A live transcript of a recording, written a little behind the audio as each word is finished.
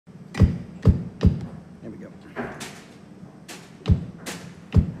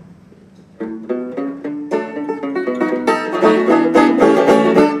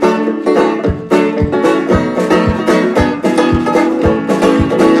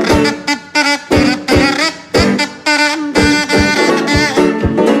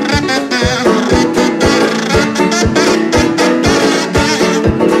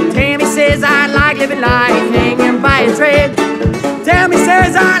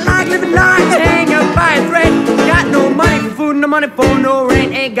fight for no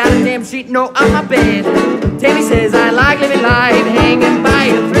rain. Ain't got a damn sheet, no, on my bed. Tammy says I like living life hanging by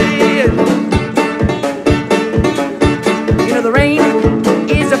a thread. You know the rain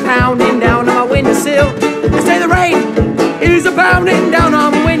is a pounding down on my windowsill. I say the rain is a pounding down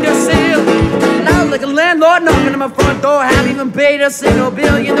on my windowsill. Loud like a landlord knocking on my front door. Haven't even paid a single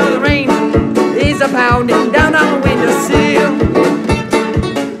bill. You know the rain is a pounding down on my windowsill.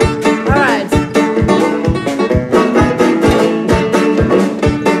 All right.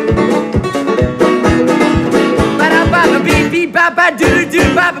 Ba ba doo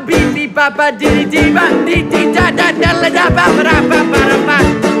doo ba ba beep beep ba ba dee dee ba dee dee da da da la da ba ba da ba ba da ba.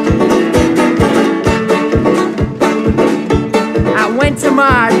 I went to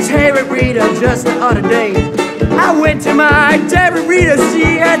my tarot reader just the other day. I went to my tarot reader, she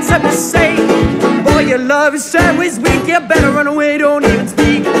had something to say. Boy, your love is always weak, you better run away, don't even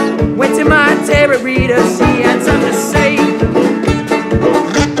speak. Went to my tarot reader, she had something to say.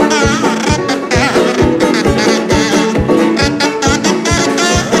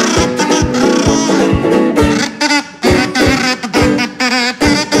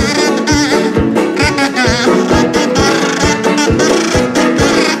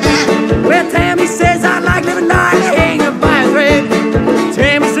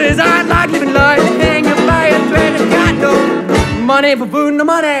 Money for food, no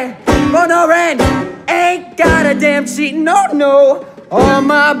money for no rent. Ain't got a damn sheet, no, no, on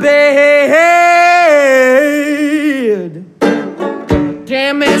my bed.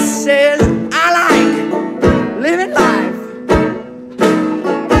 Tammy says I like living life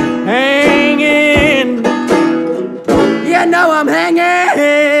hanging. You know I'm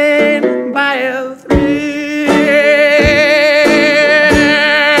hanging by a